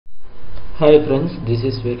Hi friends, this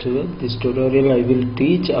is Vetrivel. This tutorial I will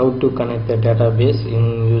teach how to connect the database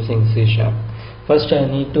in using C#. First I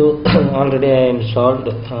need to already I installed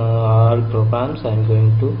all programs. I am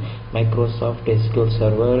going to Microsoft SQL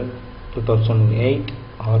Server 2008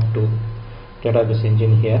 R2 database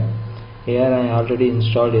engine here. Here I already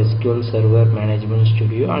installed SQL Server Management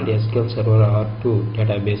Studio and SQL Server R2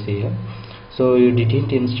 database here. So you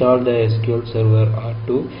didn't install the SQL Server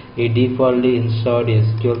R2, you defaultly installed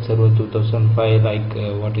SQL Server 2005 like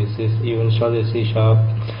what is this, you install the C#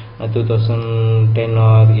 2010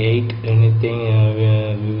 or 8 anything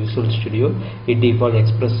Visual Studio, it default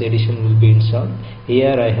Express edition will be installed.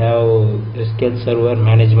 Here I have SQL Server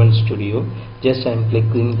Management Studio, just I am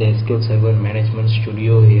clicking the SQL Server Management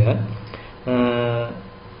Studio here.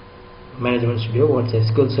 Management Studio, what's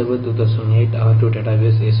SQL Server 2008 R2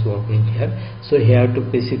 database is opening here. So you have to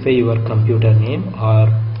specify your computer name or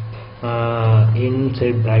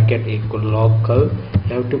inside bracket equal local.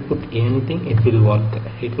 You have to put anything, it will work.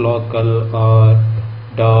 It local or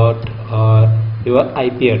dot or your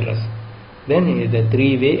IP address. Then the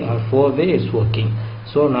 3-way or 4-way is working.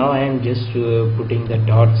 So now I am just putting the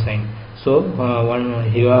dot sign. So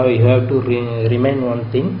you have to remind one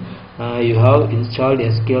thing. You have installed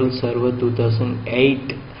SQL Server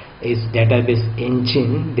 2008 is database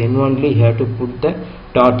engine, then only you have to put the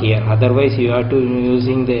dot here. Otherwise you have to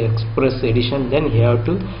using the Express edition, then you have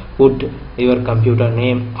to put your computer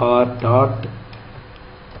name or dot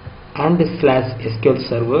and slash SQL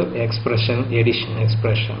Server expression edition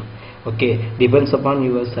expression. Okay, depends upon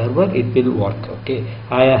your server, it will work. Okay,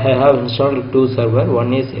 I have installed two server,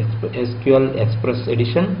 one is SQL Express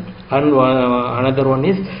edition and another one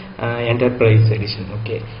is Enterprise edition.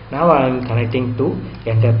 Okay, now I am connecting to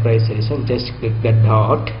Enterprise edition. Just click the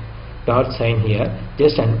dot sign here,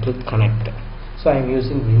 just and click connect. So I am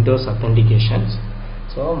using Windows authentications.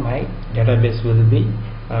 So my database will be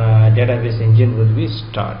database engine will be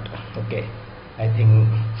start. Okay, I think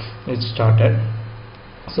it started.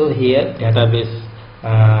 So here database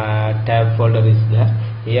tab folder is there.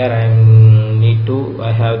 Here I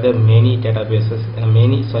have the many databases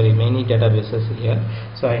here.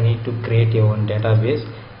 So I need to create a one database.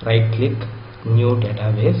 Right click, new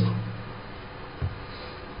database.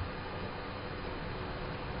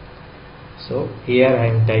 So here I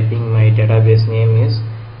am typing my database name is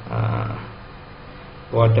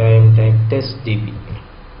what I am typing testdb.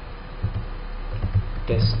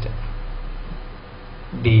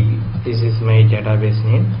 This is my database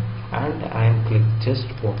name and I am click just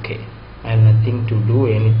OK, and nothing to do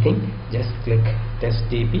anything, just click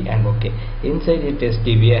testdb and OK. Inside the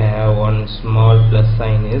testdb I have one small plus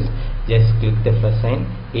sign, is just click the plus sign.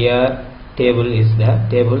 Here table is the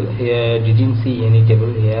table, here didn't see any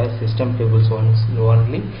table, here system tables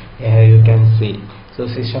only here you can see. So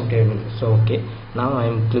system table, so OK. Now I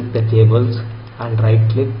am click the tables and right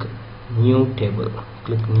click new table,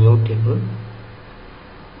 click new table.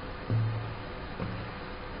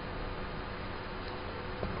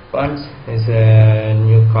 Once is a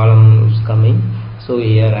new column is coming, so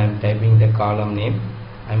here I am typing the column name.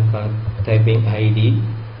 I am typing ID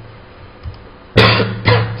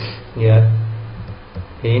here,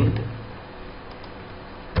 int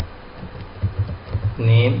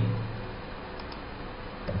name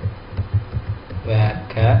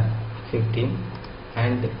varchar 15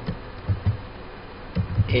 and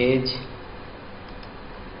age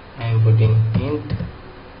I am putting int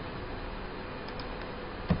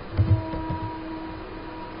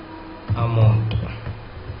amount.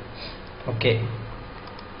 Okay,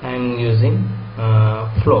 I am using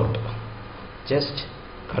float. Just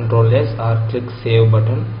Ctrl S or click save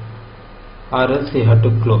button, or else you have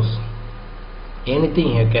to close.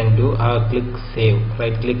 Anything you can do, click save,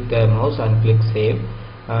 right click the mouse and click save.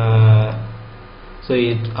 So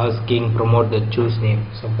it asking promote the choose name,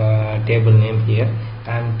 so table name here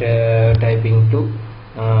and typing to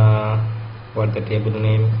what the table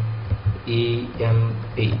name,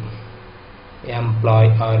 EMP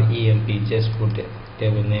employee or EMP, just put the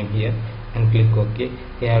table name here and click OK.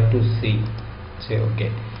 You have to say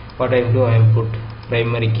OK. What I do, I am put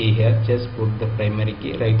primary key here, just put the primary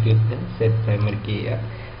key, right click the set primary key here.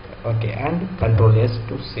 Okay, and Ctrl S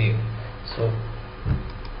to save. So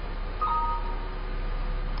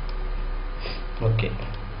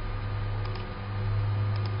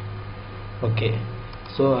okay,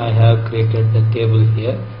 so I have created the table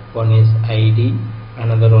here. One is ID,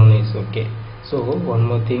 another one is OK. So one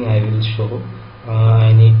more thing I will show.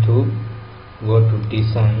 I need to go to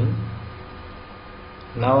design.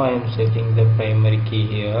 Now I am setting the primary key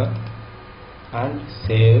here and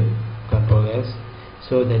save, Ctrl S.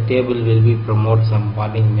 so the table will be promote some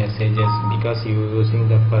warning messages because you using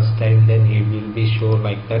the first time, then it will be show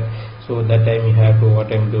like that. So that time you have to what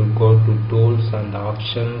time to go to tools and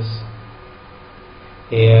options,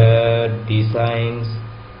 here designs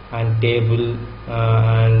and table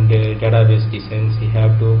and database designs. You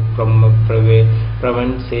have to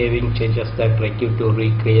prevent saving changes that require to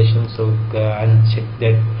recreation. So uncheck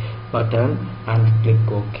that button and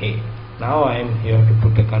click OK. Now I am here to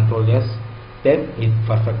put a control yes, then it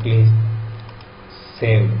perfectly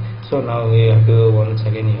saved. So now we have to once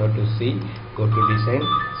again you have to see, go to design.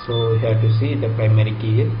 So you have to see the primary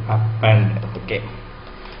key is append.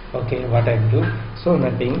 Okay, what I do, so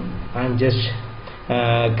nothing, I'm just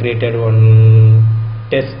created one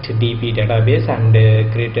test DB database and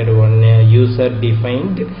created one user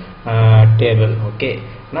defined table. Okay,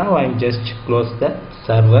 now I'm just close the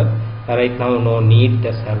server. Right now no need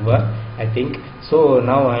the server, I think. So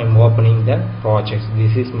now I'm opening the projects.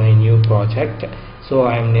 This is my new project. So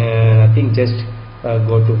I'm I think just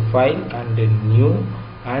go to file and new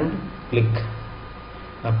and click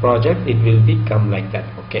a project. It will become like that.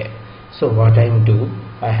 Okay, so what I'm do,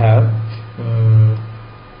 I have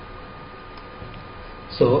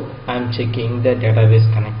so I'm checking the database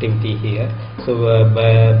connectivity here. So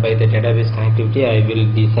by the database connectivity I will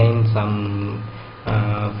design some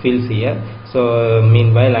fields here. So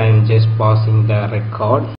meanwhile I am just pausing the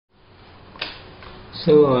record.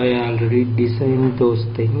 So I already designed those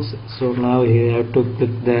things. So now you have to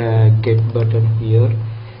click the get button here.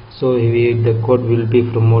 So the code will be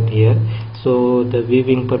promote here. So the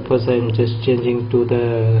viewing purpose I am just changing to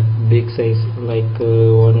the big size, like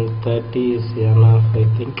 130 is enough, I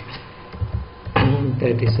think.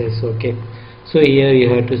 30 size. Okay, so here you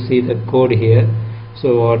have to see the code here.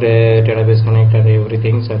 So what database connect and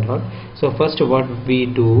everything and all. So first what we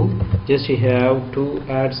do, just you have to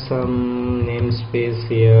add some namespace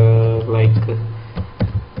here, like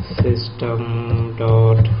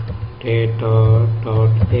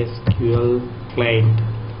system.data.sql client.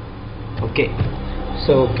 Okay,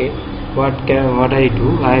 so what I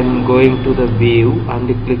do, I am going to the view and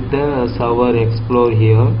click the server explore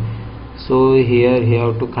here. So here you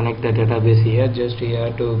have to connect the database here. Just you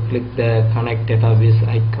have to click the connect database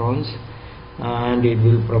icons and it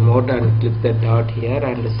will promote, and click the dot here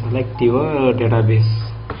and select your database.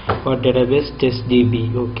 For database test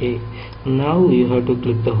DB. Okay, now you have to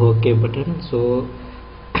click the OK button. So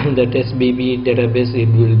the test DB database,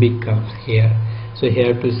 it will become here. So you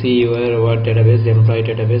have to see your what database, employee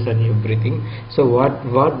database and everything. So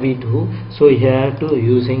what we do, so you have to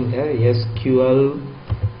using the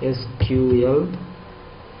SQL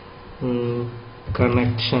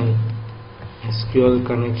connection, SQL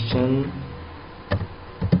connection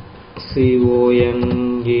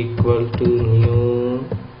con equal to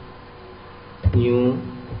new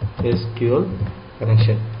SQL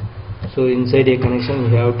connection. So inside a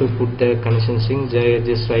connection you have to put the connection string.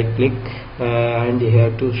 Just right click and you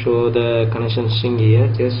have to show the connection string here.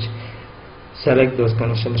 Just select those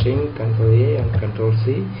connection string, Ctrl A and Ctrl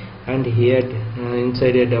C, and here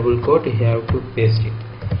inside a double quote you have to paste it.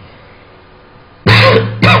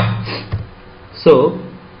 So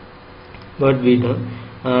what we do,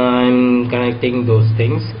 I'm connecting those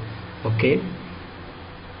things. Okay,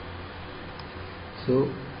 so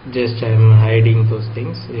just I'm hiding those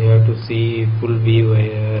things. You have to see full view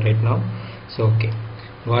right now. So okay,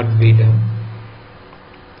 what we done,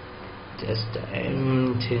 just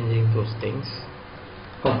I'm changing those things.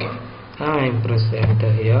 Okay, now I'm press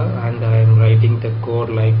enter here and I'm writing the code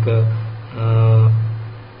like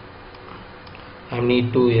I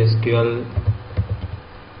need to SQL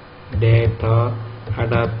data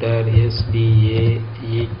adapter SDA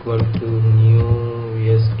equal to new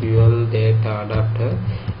SQL data adapter.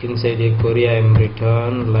 Inside a query I am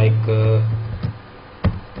return like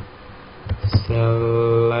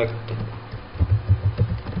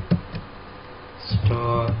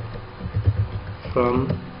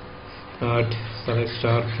select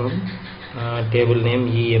star from table name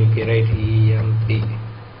EMP, right?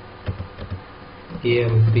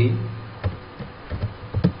 EMP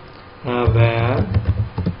where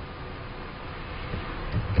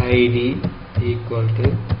ID equal to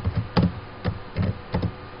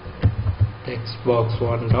text box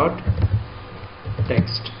 1 dot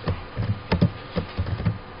text.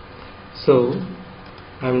 So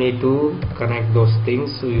I need to connect those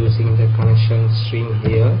things using the connection string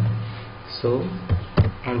here. So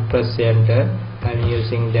and press enter. I'm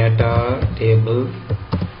using data table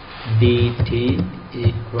dt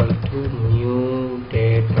equal to new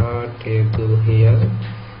data table here.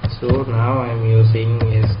 So now I'm using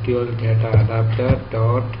SQL data adapter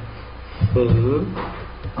dot full.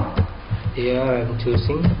 Here I am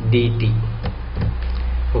choosing DT.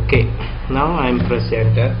 Okay, now I am press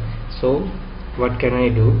enter. So what can I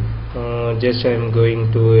do? Just I am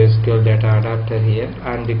going to SQL data adapter here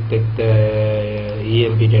and click the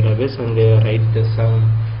EMP database and write the sum.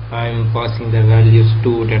 I am passing the values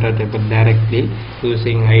to data table directly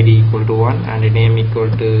using ID equal to 1 and name equal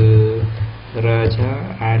to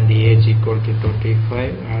Raja and age equal to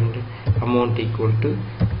 25 and amount equal to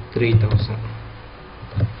 3000.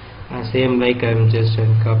 Same like I am just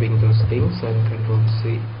copying those things and Control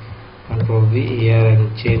C, Control V. Here I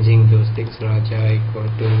am changing those things. Raja equal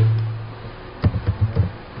to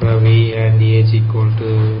Ravi and age equal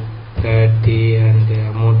to 30 and the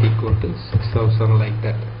amount equal to 6000, like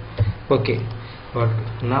that. Okay, but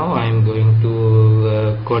now I am going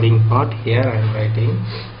to coding part. Here I am writing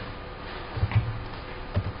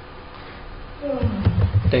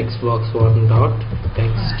text box 1 dot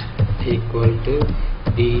text equal to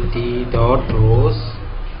dt dot rows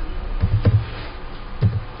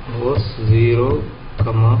 0,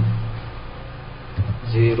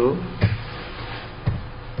 0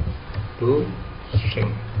 to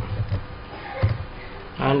string,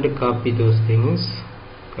 and copy those things.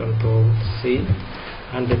 Control C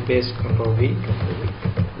and paste. Control V, Control V,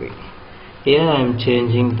 Control V. Here I am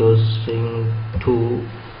changing those things to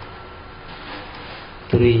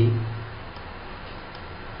 3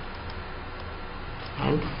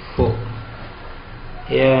 and 4.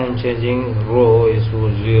 Here I am changing row is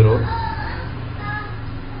 0,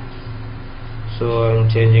 so I am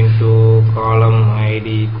changing to column ID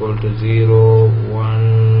equal to 0,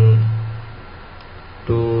 1,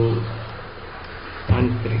 2 and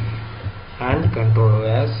 3 and Control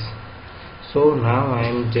S. So now I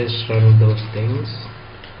am just run those things.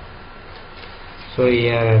 So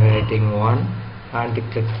here I am writing 1 and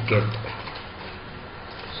click get.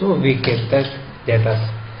 So we get the data.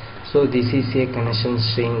 So this is a connection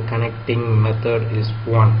string. Connecting method is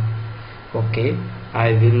 1. Okay,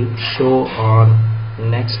 I will show on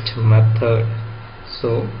next method.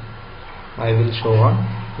 So I will show on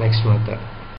next method.